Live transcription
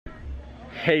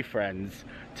Hey friends,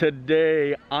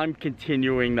 today I'm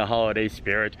continuing the holiday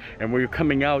spirit and we're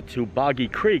coming out to Boggy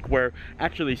Creek where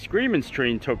actually Screamin'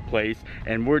 Stream took place,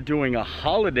 and we're doing a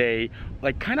holiday,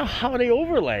 like kind of holiday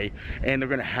overlay, and they're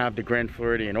gonna have the Grand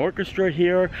Floridian Orchestra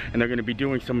here and they're gonna be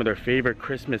doing some of their favorite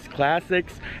Christmas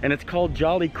classics, and it's called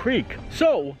Jolly Creek.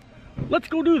 So let's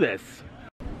go do this.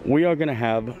 We are gonna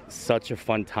have such a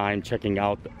fun time checking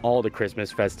out all the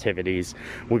Christmas festivities.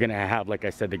 We're gonna have, like I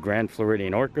said, the Grand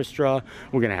Floridian Orchestra.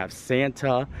 We're gonna have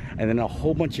Santa, and then a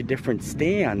whole bunch of different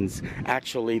stands,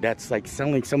 actually, that's like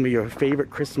selling some of your favorite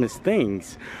Christmas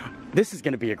things. This is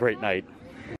gonna be a great night.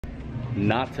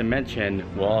 Not to mention,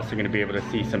 we're also gonna be able to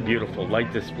see some beautiful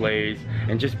light displays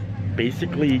and just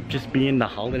basically just be in the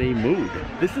holiday mood.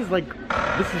 This is like,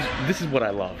 this is what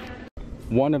I love.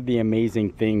 One of the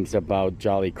amazing things about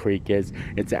Jolly Creek is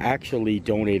it's actually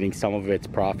donating some of its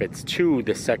profits to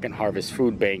the Second Harvest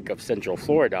Food Bank of Central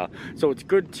Florida. So it's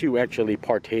good to actually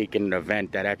partake in an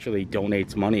event that actually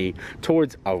donates money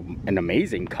towards an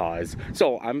amazing cause.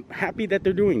 So I'm happy that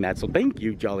they're doing that. So thank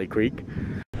you, Jolly Creek.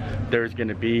 There's going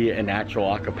to be an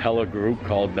actual a cappella group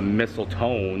called the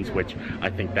Mistletones, which I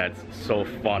think that's so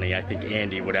funny. I think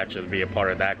Andy would actually be a part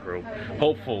of that group,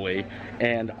 hopefully.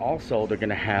 And also they're going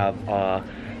to have a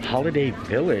holiday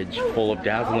village full of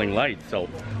dazzling lights. So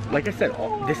like I said,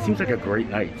 this seems like a great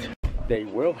night. They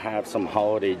will have some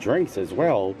holiday drinks as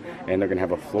well, and they're gonna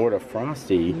have a Florida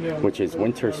Frosty, which is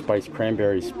winter spice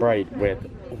cranberry Sprite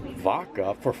with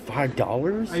vodka for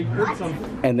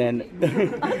 $5. And then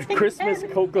Christmas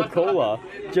Coca-Cola,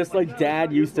 just like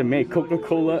Dad used to make,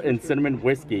 Coca-Cola and cinnamon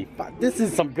whiskey. This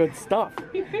is some good stuff.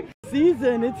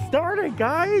 Season, it started,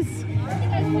 guys.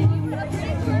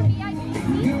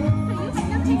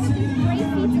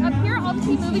 Up here, I'll just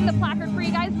be moving the placard for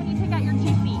you guys when you take out your 2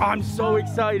 feet. I'm so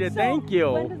excited, thank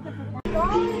you.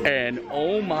 And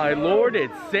oh my Lord,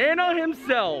 it's Santa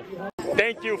himself.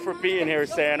 Thank you for being here,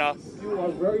 Santa. You are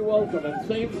very welcome, and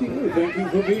same to you. Thank you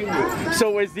for being here.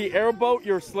 So is the airboat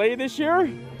your sleigh this year?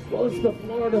 Well, it's the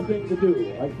Florida thing to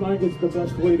do. I find it's the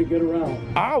best way to get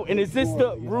around. Oh, and is this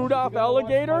the Rudolph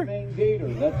alligator? That's my main gator.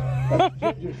 That's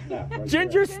ginger snap. Right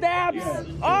Ginger snaps! Yes.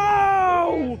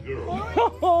 Oh!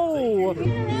 Oh!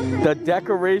 The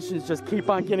decorations just keep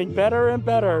on getting better and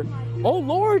better. Oh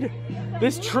Lord,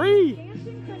 this tree!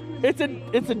 It's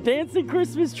a dancing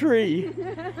Christmas tree.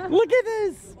 Look at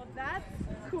this. Well, that's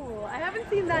cool. I haven't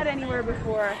seen that anywhere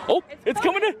before. Oh, it's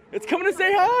coming to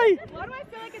say hi. Why do I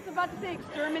feel like it's about to say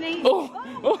exterminate? Oh,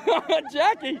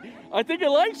 Jackie, I think it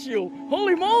likes you.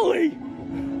 Holy moly!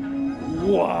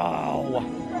 Wow.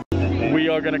 We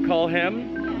are gonna call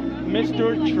him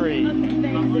Mr. Tree.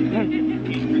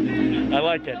 I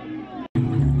like it.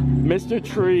 Mr.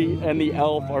 Tree and the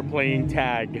elf are playing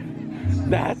tag.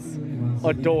 That's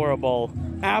adorable.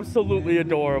 Absolutely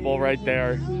adorable right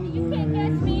there.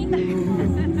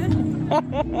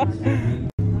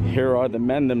 Here are the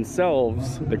men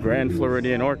themselves, the Grand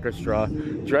Floridian Orchestra,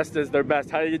 dressed as their best.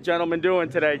 How are you gentlemen doing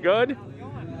today? Good?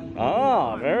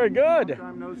 Ah, very good. Long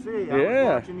time no see. Yeah. I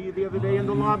was watching you the other day in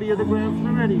the lobby of the Grand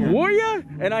Floridian. Were you?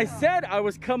 And I said I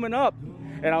was coming up.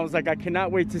 And I was like, I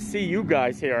cannot wait to see you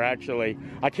guys here, actually.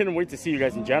 I couldn't wait to see you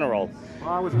guys in general. Well,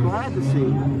 I was glad to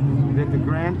see that the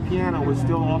grand piano was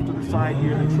still off to the side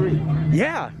near the tree.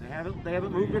 Yeah. They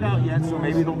haven't moved it out yet, so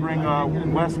maybe they'll bring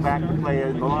Wes back to play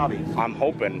in the lobby. I'm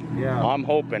hoping. Yeah. I'm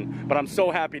hoping. But I'm so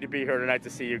happy to be here tonight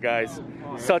to see you guys.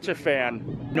 Such a fan.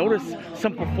 Notice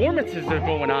some performances that are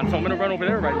going on, so I'm going to run over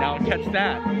there right now and catch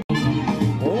that.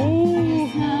 Oh.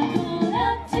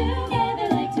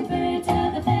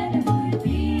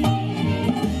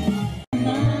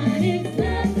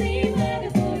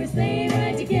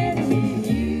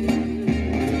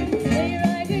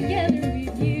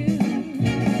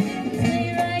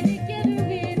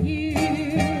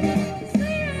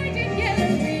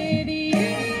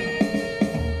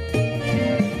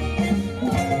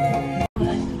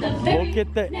 Look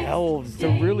at the elves,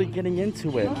 they're really getting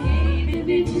into it.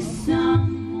 He sent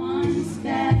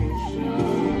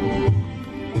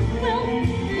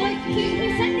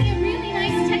me a really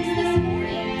nice text this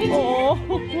morning. Oh.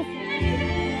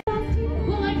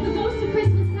 Well, like the ghost of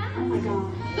Christmas past. Oh my God.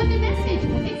 But the message,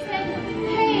 it said,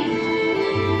 hey,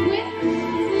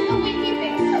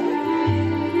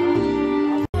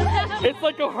 It's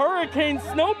like a hurricane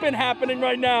snowpin happening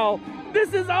right now.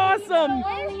 This is awesome.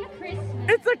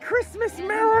 It's a Christmas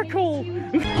miracle.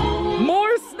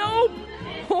 More snow.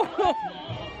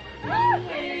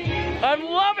 I'm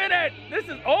loving it. This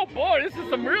is, oh boy, this is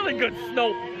some really good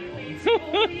snow.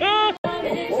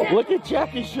 Look at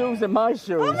Jackie's shoes and my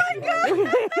shoes. Oh my god!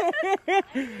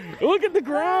 Look at the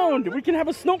ground. We can have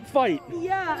a snow fight.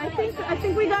 Yeah, I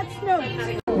think we got snow.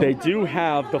 They do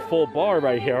have the full bar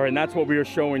right here, and that's what we were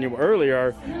showing you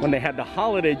earlier when they had the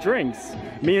holiday drinks.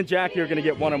 Me and Jackie are gonna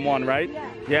get 1 and 1, right?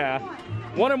 Yeah.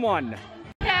 1 and 1.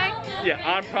 Yeah,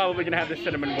 I'm probably gonna have the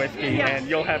cinnamon whiskey, and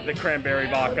you'll have the cranberry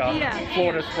vodka. Yeah.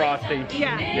 Florida's frosty.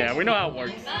 Yeah. Yeah, we know how it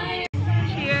works.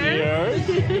 Cheers.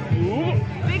 Cheers.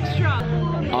 Big straw.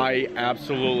 I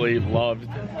absolutely loved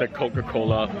the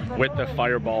Coca-Cola with the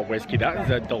Fireball whiskey. That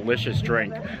is a delicious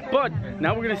drink. But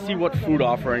now we're gonna see what food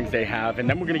offerings they have, and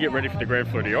then we're gonna get ready for the Grand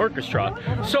Floridian Orchestra.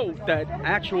 So the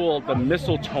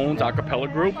Mistletones a cappella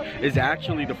group is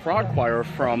actually the frog choir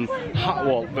from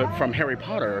from Harry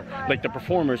Potter, like the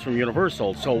performers from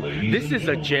Universal. So this is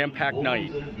a jam-packed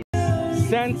night.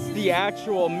 Since the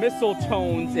actual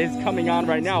Mistletones is coming on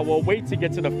right now, we'll wait to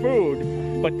get to the food.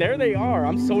 But there they are.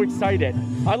 I'm so excited.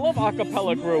 I love a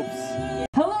cappella groups.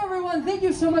 Hello everyone, thank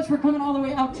you so much for coming all the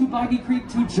way out to Boggy Creek,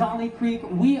 to Jolly Creek.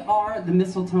 We are the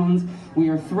Mistletones. We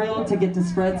are thrilled to get to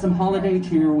spread some holiday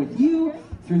cheer with you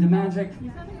through the magic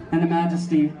and the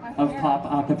majesty of pop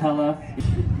a cappella.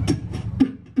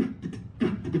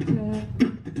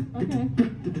 Okay.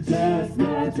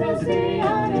 Chestnuts roasting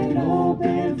on an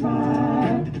open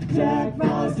fire, Jack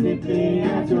Frost nipping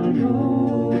at your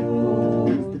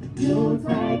nose.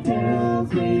 Yuletide carols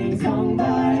being sung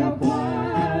by a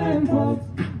choir, and folks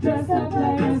dressed up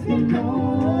like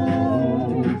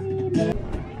Eskimos.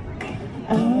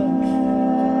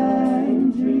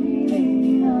 I'm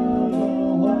dreaming of a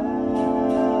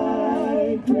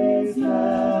white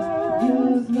Christmas,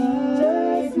 just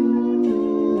like you.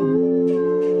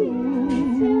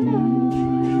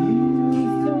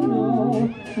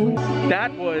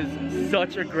 That was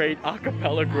such a great a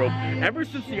cappella group. Ever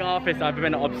since The Office, I've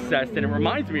been obsessed, and it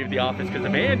reminds me of The Office because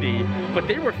of Andy, but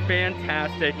they were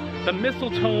fantastic. The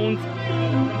Mistletones,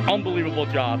 unbelievable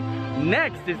job.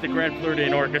 Next is the Grand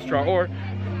Floridian Orchestra, or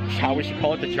how we should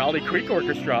call it, the Jolly Creek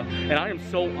Orchestra, and I am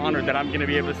so honored that I'm going to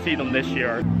be able to see them this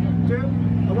year. 2,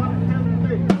 11, 10,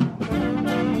 3.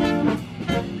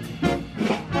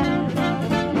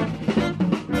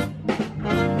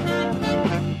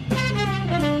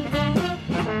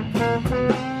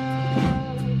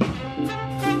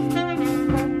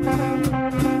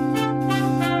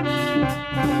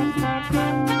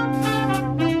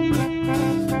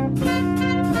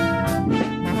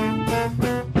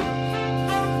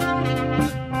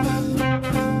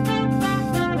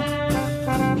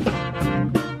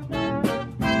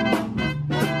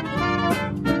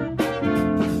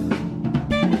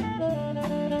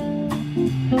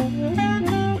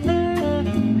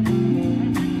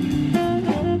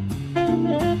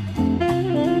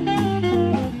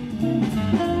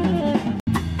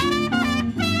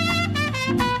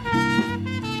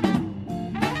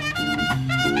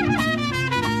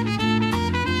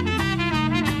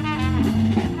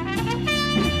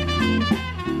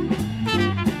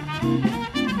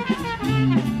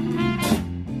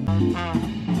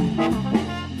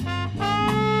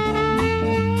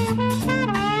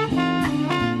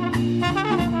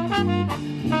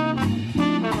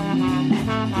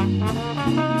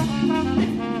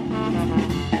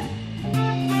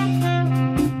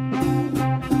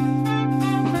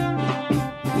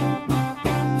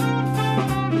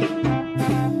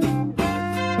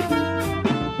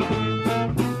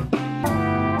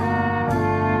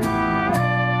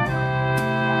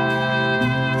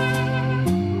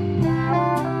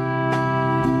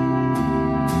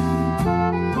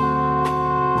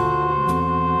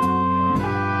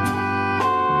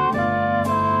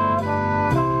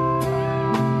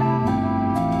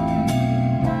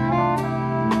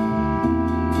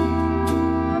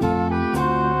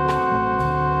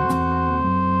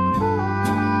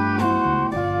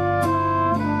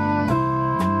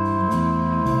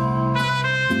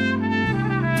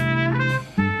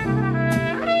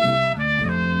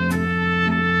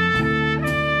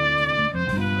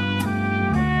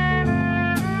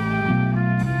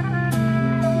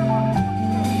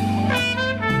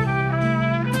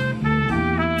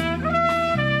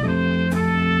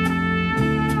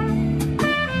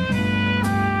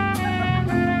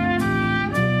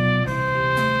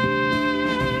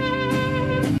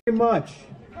 Much.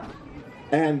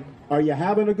 And are you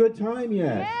having a good time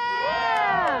yet?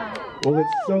 Yeah! Well,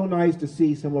 it's so nice to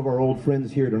see some of our old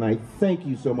friends here tonight. Thank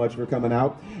you so much for coming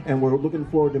out, and we're looking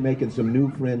forward to making some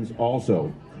new friends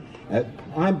also.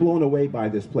 I'm blown away by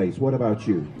this place. What about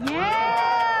you?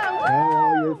 Yeah! Tell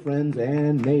all your friends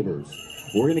and neighbors.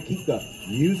 We're going to keep the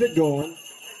music going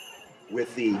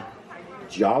with the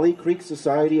Jolly Creek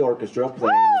Society Orchestra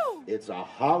playing It's a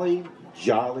holly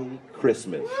jolly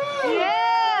Christmas. Yeah!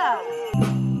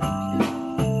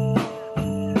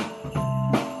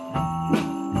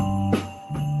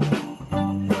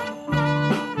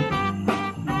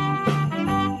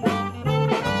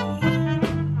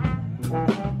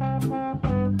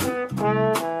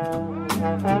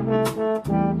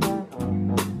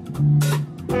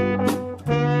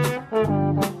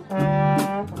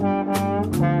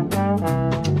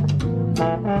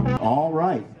 All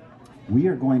right, we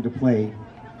are going to play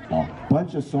a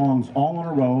bunch of songs all in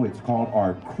a row. It's called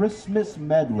our Christmas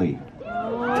medley.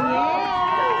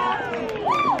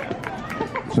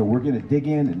 So we're going to dig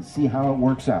in and see how it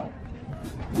works out.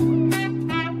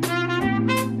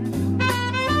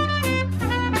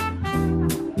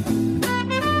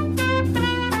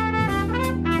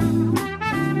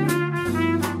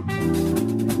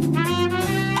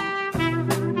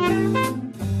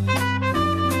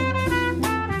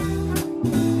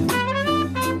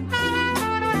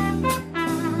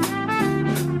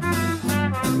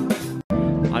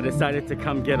 I decided to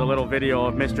come get a little video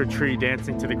of Mr. Tree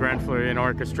dancing to the Grand Floridian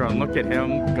Orchestra, and look at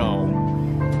him go.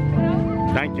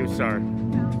 Thank you, sir.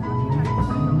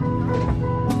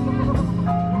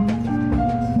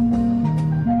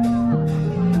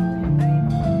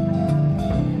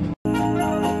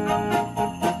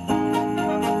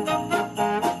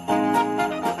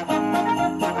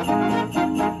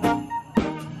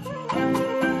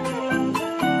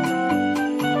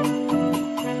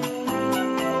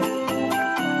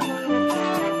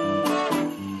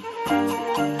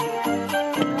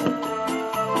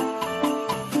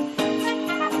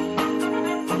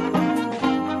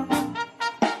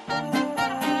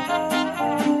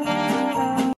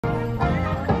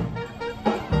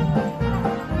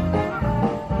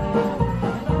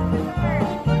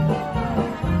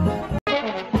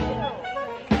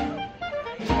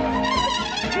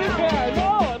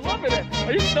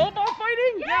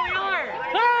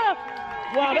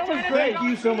 Wow, that was great. Thank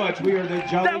you so much. We are the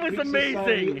Jolly That was Creek amazing.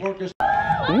 Society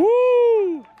Orchestra.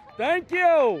 Woo! Thank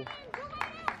you.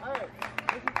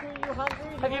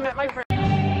 Have you met my friend?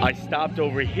 I stopped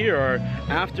over here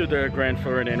after the Grand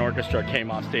Floridian Orchestra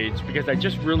came off stage because I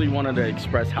just really wanted to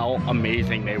express how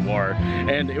amazing they were.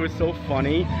 And it was so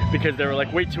funny because they were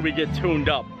like, wait till we get tuned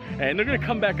up. And they're gonna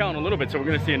come back out in a little bit, so we're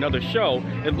gonna see another show.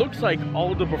 It looks like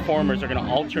all the performers are gonna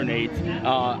alternate,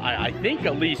 I think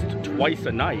at least twice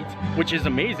a night, which is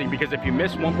amazing because if you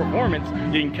miss one performance,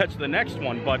 you can catch the next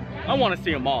one, but I wanna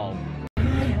see them all.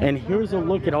 And here's a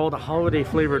look at all the holiday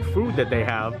flavored food that they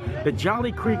have. The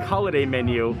Jolly Creek holiday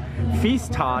menu,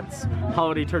 Feast Tots,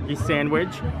 holiday turkey sandwich,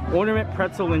 ornament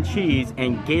pretzel and cheese,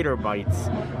 and gator bites.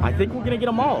 I think we're gonna get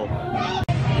them all.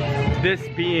 This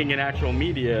being an actual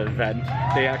media event,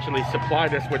 they actually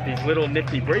supplied us with these little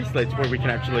nifty bracelets where we can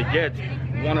actually get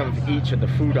one of each of the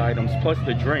food items plus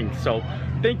the drinks. So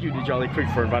thank you to Jolly Creek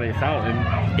for inviting us out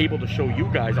and able to show you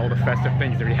guys all the festive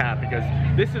things that we have, because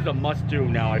this is a must-do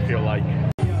now, I feel like.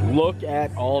 Look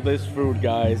at all this food,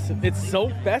 guys. It's so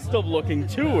festive looking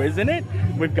too, isn't it?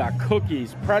 We've got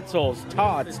cookies, pretzels,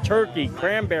 tots, turkey,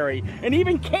 cranberry, and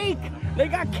even cake. They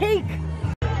got cake.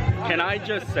 Can I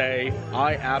just say,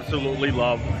 I absolutely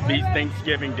love these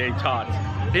Thanksgiving Day tots.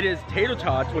 It is tater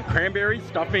tots with cranberry,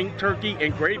 stuffing, turkey,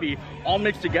 and gravy all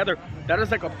mixed together. That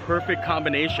is like a perfect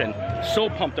combination. So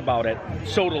pumped about it.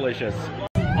 So delicious.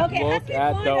 Okay, look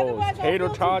at those. Tater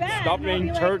tots,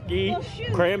 stuffing, turkey,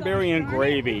 cranberry, and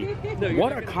gravy.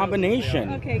 What a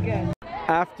combination. Okay, good.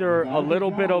 After a little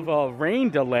bit of a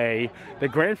rain delay, the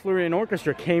Grand Floridian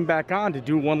Orchestra came back on to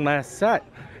do one last set.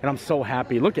 And I'm so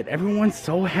happy. Look at everyone's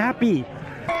so happy.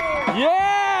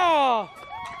 Yeah!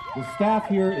 The staff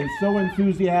here is so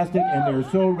enthusiastic and they're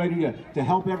so ready to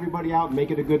help everybody out and make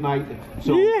it a good night.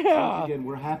 So yeah. Once again,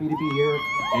 we're happy to be here.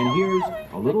 And here's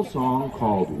a little song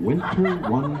called Winter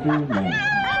Wonderland.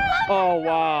 Oh,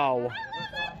 wow.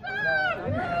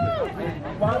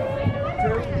 1,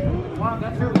 2,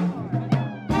 1, 2.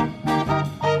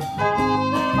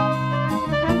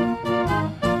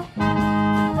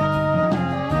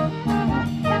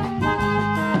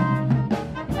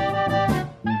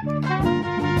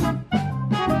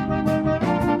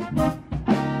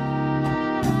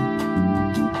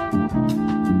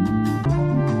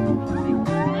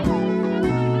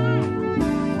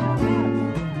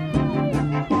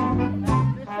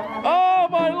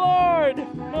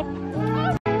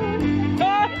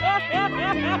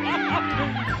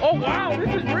 Oh wow,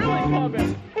 this is really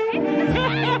coming.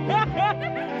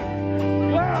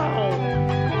 Wow.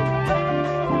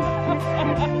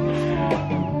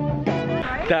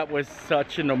 That was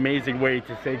such an amazing way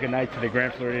to say goodnight to the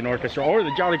Grand Floridian Orchestra or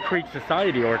the Jolly Creek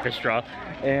Society Orchestra.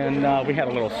 And we had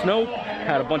a little snow,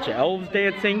 had a bunch of elves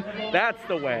dancing. That's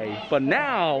the way. But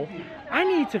now, I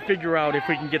need to figure out if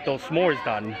we can get those s'mores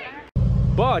done.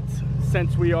 But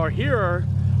since we are here,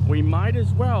 we might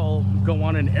as well go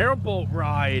on an airboat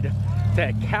ride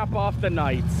to cap off the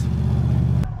night.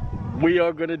 We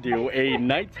are gonna do a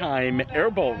nighttime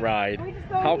airboat ride.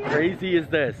 How crazy is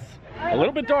this? A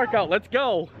little bit dark out, let's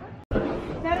go.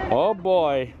 Oh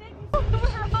boy.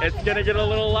 It's gonna get a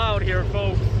little loud here,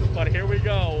 folks, but here we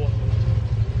go.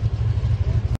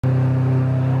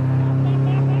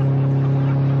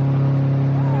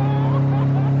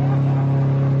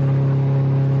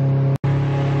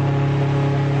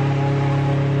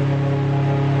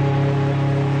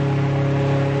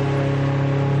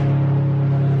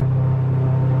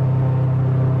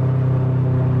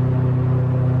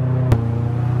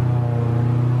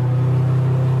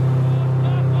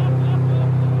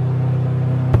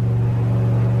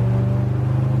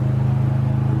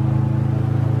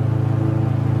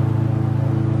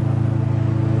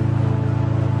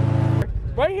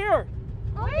 Right here.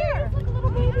 Where? Like a little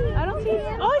baby. I don't see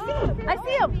him. Oh, I see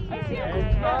him. I see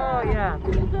him. Oh, yeah.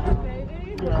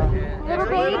 Little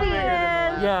baby.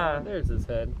 Yeah, there's his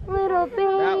head. Little baby.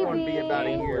 That would be about a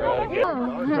year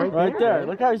old. Right there.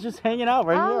 Look how he's just hanging out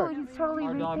right Oh, here. he's totally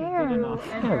Our right dog is there. good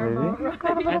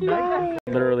enough. Yeah, baby.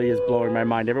 Literally is blowing my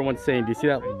mind. Everyone's saying, do you see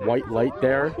that white light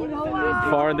there?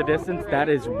 Far in the distance, that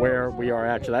is where we are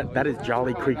actually. That is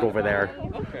Jolly Creek over there.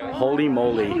 Holy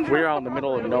moly. We're out in the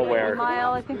middle of nowhere.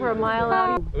 I think we're a mile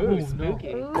out. Ooh,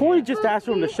 spooky. Corey just asked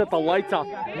for him to shut the lights off.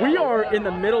 We are in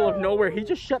the middle of nowhere. He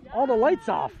just shut all the lights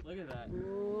off. Look at that.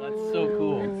 That's so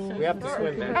cool. We have to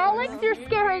swim there. Alex, you're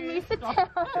scaring me. Sit down.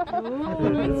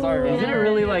 Sorry. Isn't it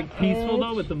really like peaceful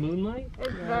though with the moonlight? It's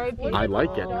very beautiful. I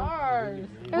like it.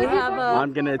 We have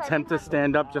I'm gonna attempt to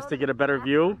stand up just to get a better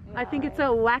view. I think it's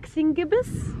a waxing gibbous.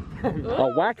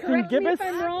 A waxing gibbous?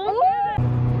 wrong.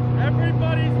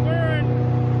 Everybody's wearing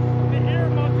the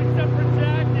earmuffs except for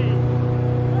Jackie.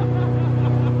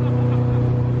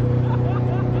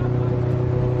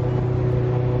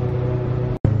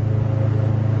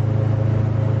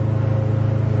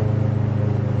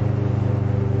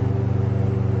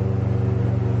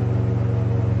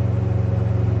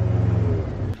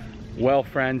 Well,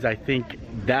 friends, I think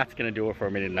that's gonna do it for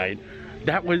me tonight.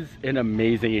 That was an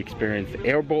amazing experience. The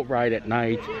airboat ride at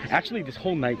night. Actually, this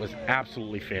whole night was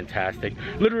absolutely fantastic.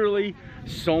 Literally,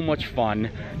 so much fun.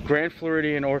 Grand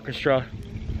Floridian Orchestra,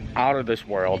 out of this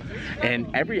world. And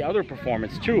every other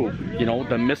performance too. You know,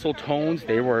 the Mistletones,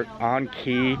 they were on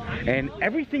key. And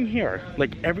everything here,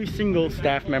 like every single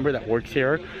staff member that works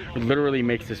here, literally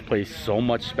makes this place so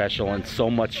much special and so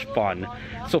much fun.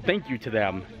 So thank you to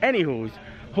them. Anywho's,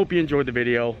 hope you enjoyed the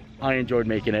video. I enjoyed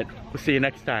making it. We'll see you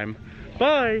next time.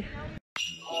 Bye!